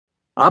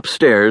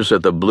Upstairs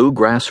at the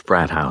Bluegrass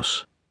Frat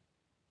House.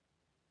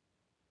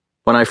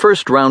 When I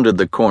first rounded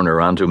the corner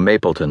onto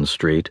Mapleton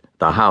Street,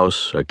 the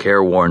house, a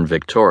careworn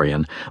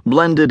Victorian,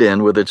 blended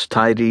in with its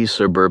tidy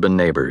suburban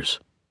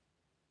neighbors.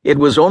 It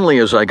was only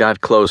as I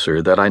got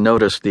closer that I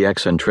noticed the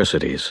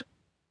eccentricities.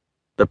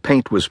 The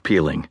paint was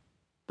peeling.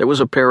 There was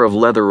a pair of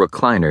leather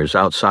recliners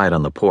outside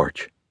on the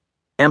porch.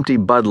 Empty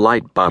Bud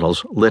Light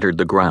bottles littered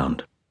the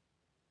ground.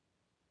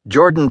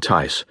 Jordan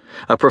Tice,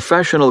 a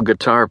professional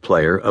guitar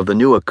player of the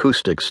new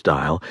acoustic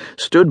style,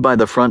 stood by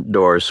the front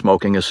door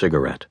smoking a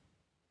cigarette.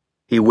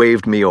 He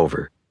waved me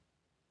over.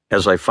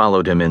 As I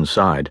followed him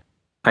inside,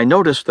 I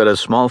noticed that a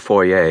small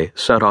foyer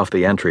set off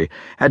the entry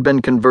had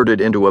been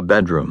converted into a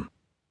bedroom.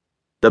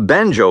 "The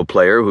banjo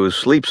player who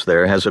sleeps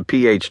there has a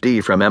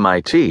PhD from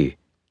MIT,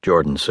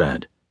 Jordan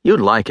said.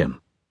 "You'd like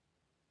him."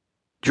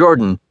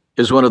 Jordan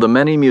is one of the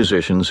many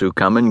musicians who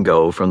come and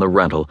go from the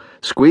rental,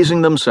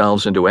 squeezing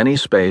themselves into any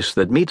space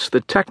that meets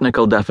the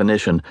technical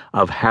definition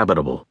of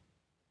habitable.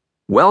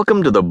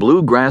 "Welcome to the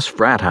Bluegrass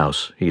Frat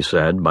House," he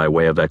said by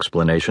way of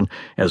explanation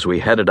as we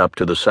headed up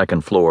to the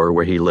second floor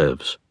where he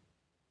lives.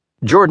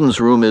 Jordan's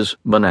room is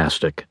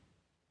monastic.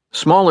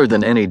 Smaller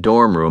than any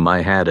dorm room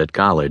I had at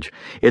college,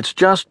 it's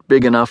just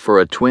big enough for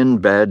a twin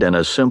bed and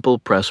a simple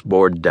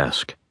pressboard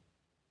desk.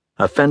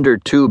 A Fender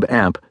tube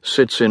amp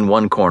sits in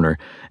one corner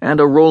and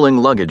a rolling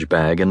luggage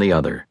bag in the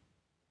other.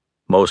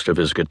 Most of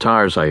his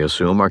guitars, I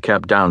assume, are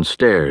kept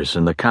downstairs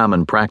in the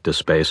common practice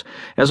space,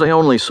 as I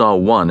only saw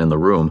one in the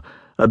room,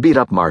 a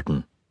beat-up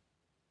Martin.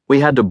 We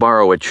had to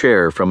borrow a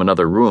chair from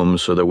another room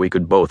so that we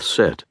could both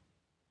sit.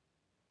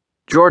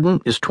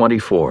 Jordan is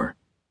 24.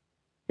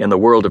 In the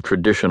world of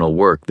traditional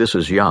work, this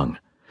is young.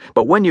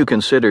 But when you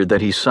consider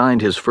that he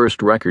signed his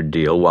first record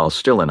deal while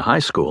still in high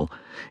school,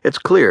 it's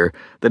clear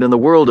that in the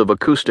world of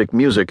acoustic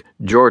music,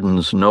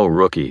 Jordan's no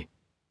rookie.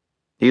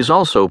 He's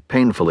also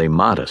painfully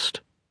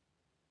modest.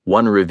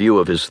 One review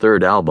of his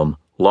third album,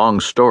 Long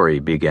Story,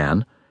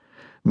 began,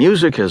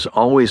 "Music has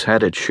always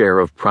had its share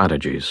of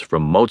prodigies,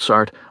 from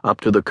Mozart up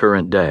to the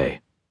current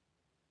day."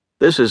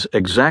 This is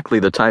exactly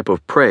the type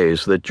of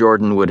praise that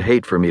Jordan would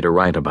hate for me to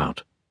write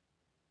about.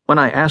 When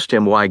I asked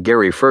him why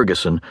Gary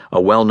Ferguson, a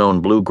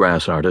well-known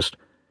bluegrass artist,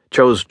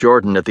 chose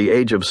Jordan at the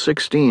age of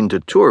 16 to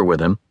tour with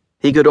him,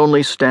 he could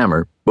only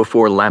stammer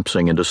before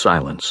lapsing into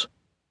silence.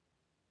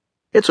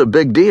 "It's a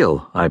big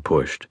deal," I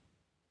pushed.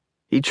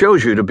 "He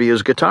chose you to be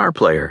his guitar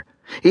player.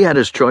 He had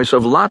his choice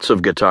of lots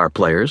of guitar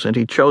players, and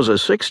he chose a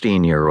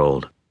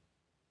 16-year-old.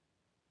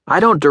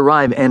 "I don't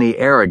derive any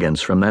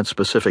arrogance from that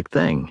specific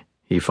thing,"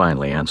 he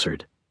finally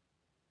answered.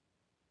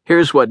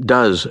 Here's what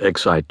does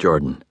excite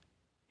Jordan: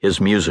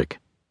 his music.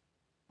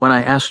 When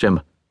I asked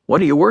him,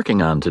 "What are you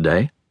working on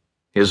today?"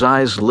 his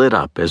eyes lit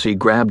up as he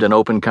grabbed an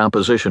open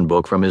composition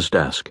book from his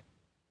desk.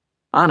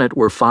 On it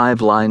were 5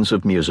 lines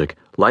of music,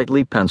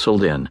 lightly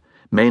penciled in,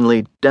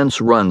 mainly dense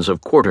runs of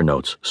quarter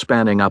notes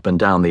spanning up and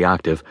down the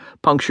octave,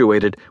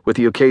 punctuated with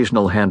the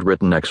occasional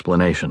handwritten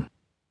explanation.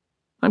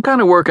 "I'm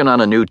kind of working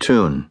on a new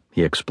tune,"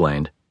 he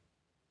explained.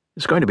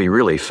 "It's going to be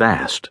really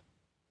fast."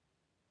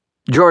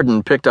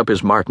 Jordan picked up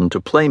his Martin to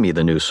play me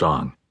the new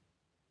song.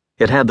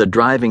 It had the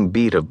driving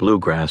beat of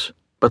bluegrass,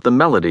 but the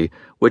melody,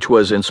 which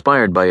was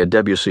inspired by a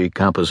Debussy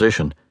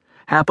composition,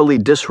 happily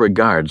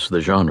disregards the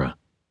genre.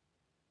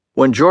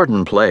 When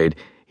Jordan played,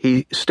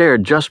 he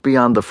stared just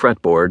beyond the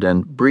fretboard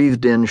and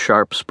breathed in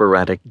sharp,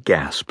 sporadic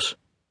gasps.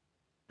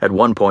 At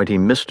one point he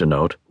missed a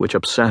note, which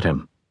upset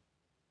him.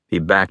 He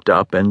backed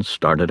up and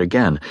started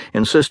again,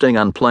 insisting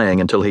on playing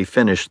until he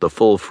finished the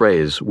full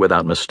phrase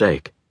without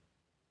mistake.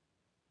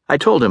 I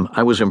told him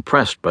I was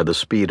impressed by the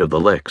speed of the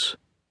licks.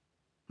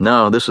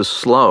 "No, this is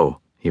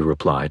slow," he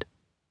replied.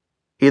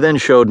 He then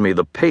showed me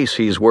the pace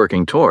he's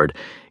working toward.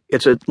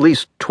 It's at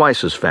least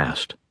twice as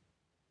fast.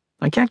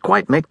 "I can't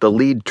quite make the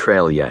lead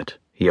trail yet,"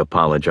 he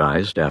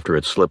apologized after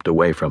it slipped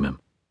away from him.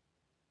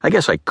 "I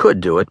guess I could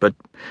do it, but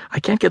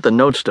I can't get the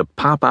notes to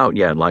pop out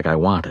yet like I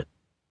want it."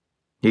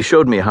 He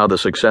showed me how the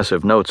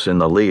successive notes in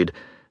the lead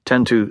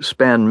tend to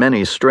span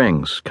many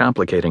strings,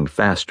 complicating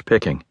fast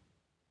picking.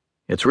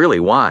 It's really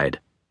wide.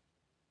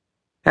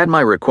 At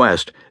my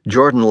request,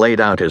 Jordan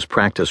laid out his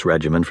practice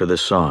regimen for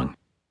this song.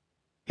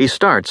 He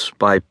starts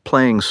by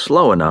playing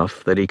slow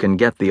enough that he can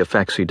get the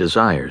effects he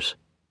desires.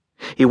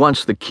 He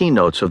wants the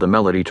keynotes of the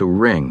melody to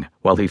ring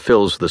while he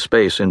fills the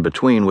space in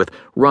between with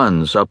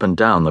runs up and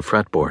down the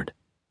fretboard.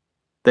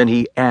 Then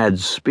he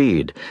adds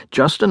speed,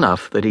 just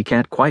enough that he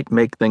can't quite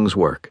make things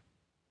work.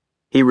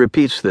 He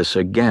repeats this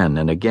again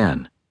and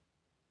again.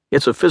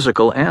 "It's a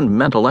physical and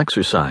mental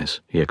exercise,"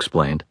 he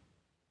explained.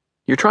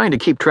 "You're trying to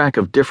keep track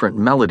of different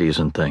melodies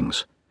and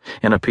things.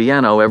 In a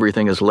piano,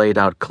 everything is laid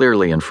out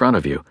clearly in front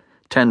of you,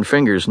 10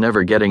 fingers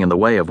never getting in the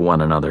way of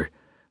one another.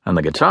 On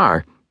the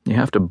guitar, you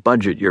have to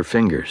budget your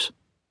fingers."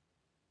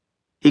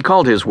 He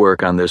called his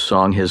work on this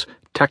song his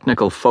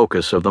technical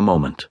focus of the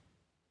moment.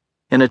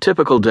 In a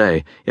typical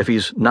day, if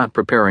he's not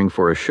preparing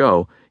for a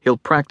show, he'll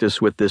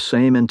practice with this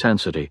same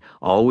intensity,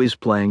 always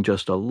playing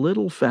just a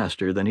little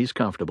faster than he's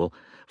comfortable,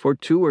 for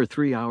 2 or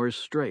 3 hours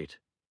straight.